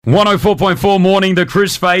104.4 morning, the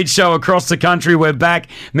Chris Fade Show across the country. We're back.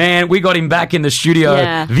 Man, we got him back in the studio.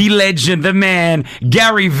 Yeah. The legend, the man,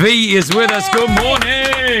 Gary V is with us. Good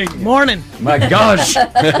morning. Morning. My gosh.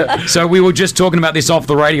 So we were just talking about this off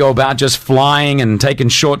the radio about just flying and taking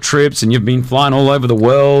short trips, and you've been flying all over the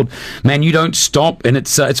world. Man, you don't stop, and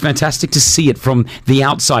it's fantastic to see it from the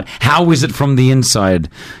outside. How is it from the inside,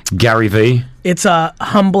 Gary V? It's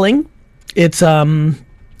humbling.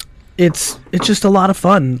 It's just a lot of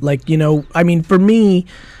fun. Like, you know, I mean, for me,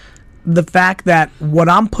 the fact that what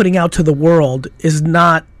I'm putting out to the world is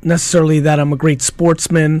not necessarily that I'm a great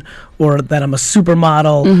sportsman or that I'm a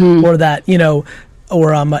supermodel or that, you know,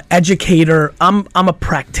 or I'm an educator. I'm a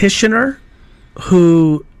practitioner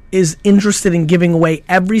who is interested in giving away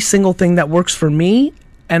every single thing that works for me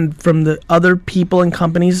and from the other people and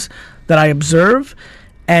companies that I observe.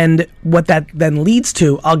 And what that then leads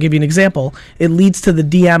to, I'll give you an example. It leads to the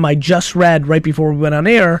DM I just read right before we went on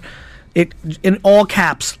air. It in all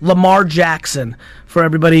caps, Lamar Jackson. For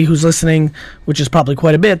everybody who's listening, which is probably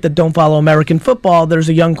quite a bit, that don't follow American football, there's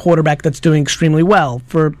a young quarterback that's doing extremely well.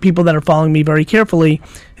 For people that are following me very carefully,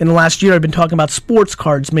 in the last year I've been talking about sports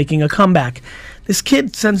cards making a comeback. This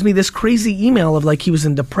kid sends me this crazy email of like he was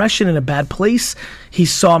in depression, in a bad place. He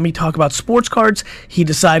saw me talk about sports cards. He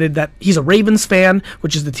decided that he's a Ravens fan,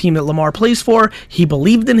 which is the team that Lamar plays for. He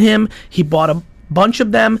believed in him. He bought a bunch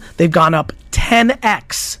of them. They've gone up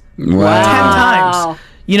 10x. Wow. 10 times.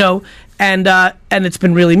 You know, and it's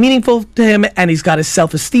been really meaningful to him, and he's got his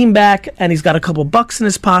self-esteem back, and he's got a couple bucks in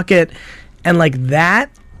his pocket, and like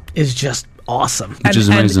that is just awesome. Which is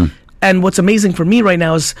amazing. And what's amazing for me right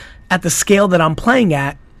now is at the scale that I'm playing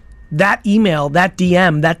at, that email, that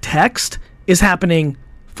DM, that text is happening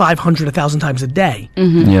 500, 1,000 times a day.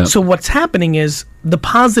 Yeah. So what's happening is the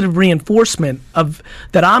positive reinforcement of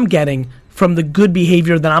that I'm getting from the good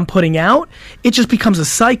behavior that I'm putting out, it just becomes a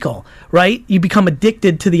cycle, right? You become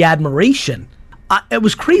addicted to the admiration. It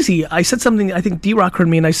was crazy. I said something, I think D-Rock heard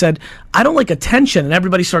me, and I said, I don't like attention, and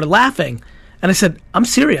everybody started laughing. And I said, I'm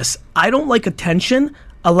serious. I don't like attention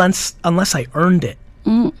unless I earned it.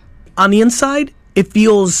 On the inside, it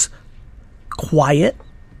feels quiet,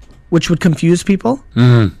 which would confuse people.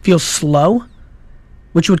 Feels slow,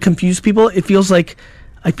 which would confuse people. It feels like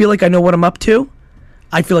I feel like I know what I'm up to.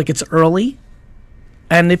 I feel like it's early,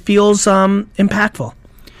 and it feels impactful.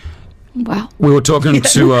 Wow. We were talking to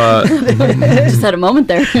Just had a moment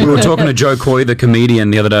there. we were talking to Joe Coy, the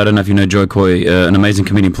comedian, the other day. I don't know if you know Joe Coy, an amazing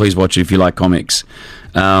comedian. Please watch it if you like comics.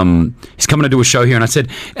 He's coming to do a show here, and I said,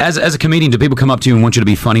 as a comedian, do people come up to you and want you to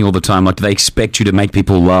be funny all the time? Like, do they expect you to make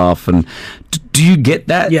people laugh? And do you get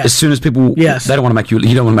that? Yes. As soon as people, Yes. they don't want to make you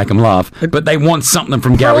don't want to make them laugh, but they want something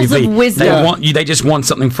from Gary Pearls V. of wisdom. They want you. They just want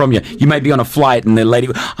something from you. You may be on a flight, and the lady,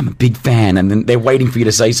 I'm a big fan, and then they're waiting for you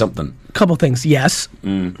to say something. Couple things, yes.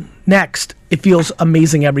 Next, it feels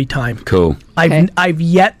amazing every time. Cool. I've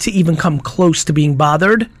yet to even come close to being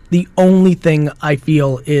bothered. The only thing I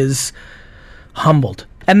feel is humbled.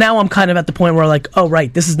 And now I'm kind of at the point where like, oh,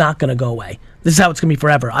 right, this is not going to go away. This is how it's going to be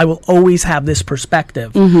forever. I will always have this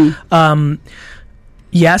perspective.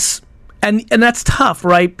 Yes. And that's tough,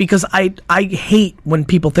 right? Because I hate when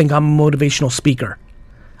people think I'm a motivational speaker.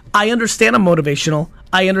 I understand I'm motivational.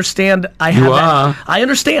 I understand I have that. I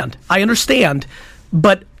understand.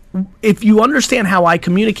 But if you understand how I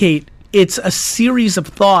communicate, it's a series of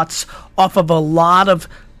thoughts off of a lot of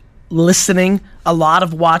listening, a lot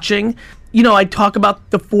of watching. You know, I talk about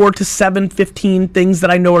the 4 to 7, 15 things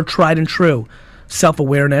that I know are tried and true.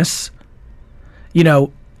 Self-awareness. You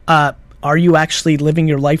know, are you actually living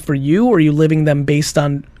your life for you, or are you living them based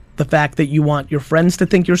on the fact that you want your friends to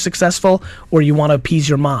think you're successful, or you want to appease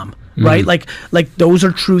your mom, right? Like those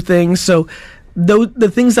are true things. So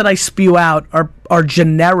the things that I spew out are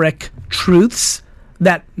generic truths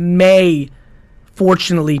that may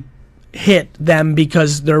fortunately hit them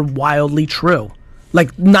because they're wildly true.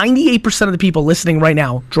 Like 98% of the people listening right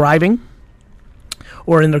now, driving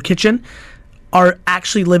or in their kitchen, are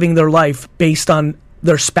actually living their life based on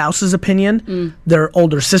their spouse's opinion, their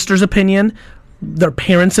older sister's opinion, their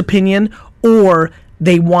parents' opinion, or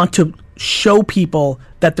they want to show people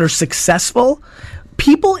that they're successful.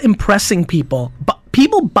 People impressing people,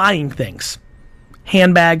 people buying things,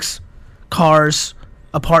 handbags, cars,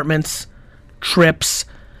 apartments, trips.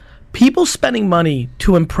 People spending money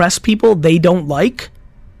to impress people they don't like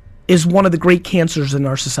is one of the great cancers in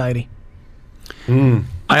our society.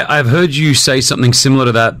 I've heard you say something similar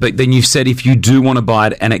to that, but then you've said if you do want to buy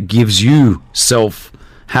it and it gives you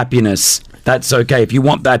self-happiness, that's okay. If you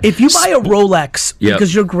want that, if you buy a Rolex Yep.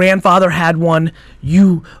 because your grandfather had one,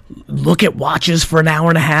 you look at watches for an hour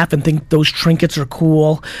and a half and think those trinkets are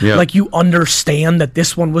cool. Yep. Like you understand that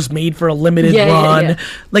this one was made for a limited run. Yeah.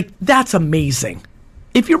 Like that's amazing.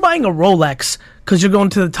 If you're buying a Rolex because you're going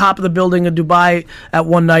to the top of the building in Dubai at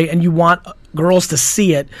one night and you want girls to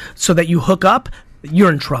see it so that you hook up, you're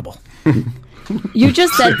in trouble. You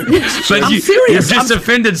just said. but I'm you've serious. just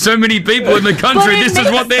offended so many people in the country. it This is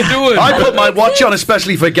makes- what they're doing. I put my watch on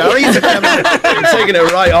especially for Gary. I'm taking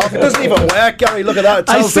it right off. It doesn't even work, Gary. Look at that. It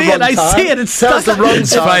I tells see the it, wrong I time. see it. It's tells the stuck. wrong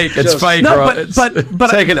It's time. fake. It's Just fake, No, right?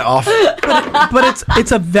 but Taking it off. but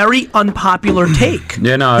it's a very unpopular take.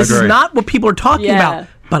 Yeah, no, I this agree. is not what people are talking Yeah. about.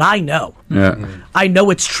 But I know. Yeah. I know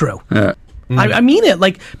it's true. Yeah. I mean it.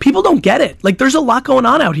 Like people don't get it. Like there's a lot going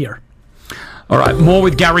on out here. All right, more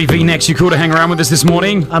with Gary V next. You cool to hang around with us this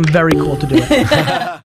morning? I'm very cool to do it.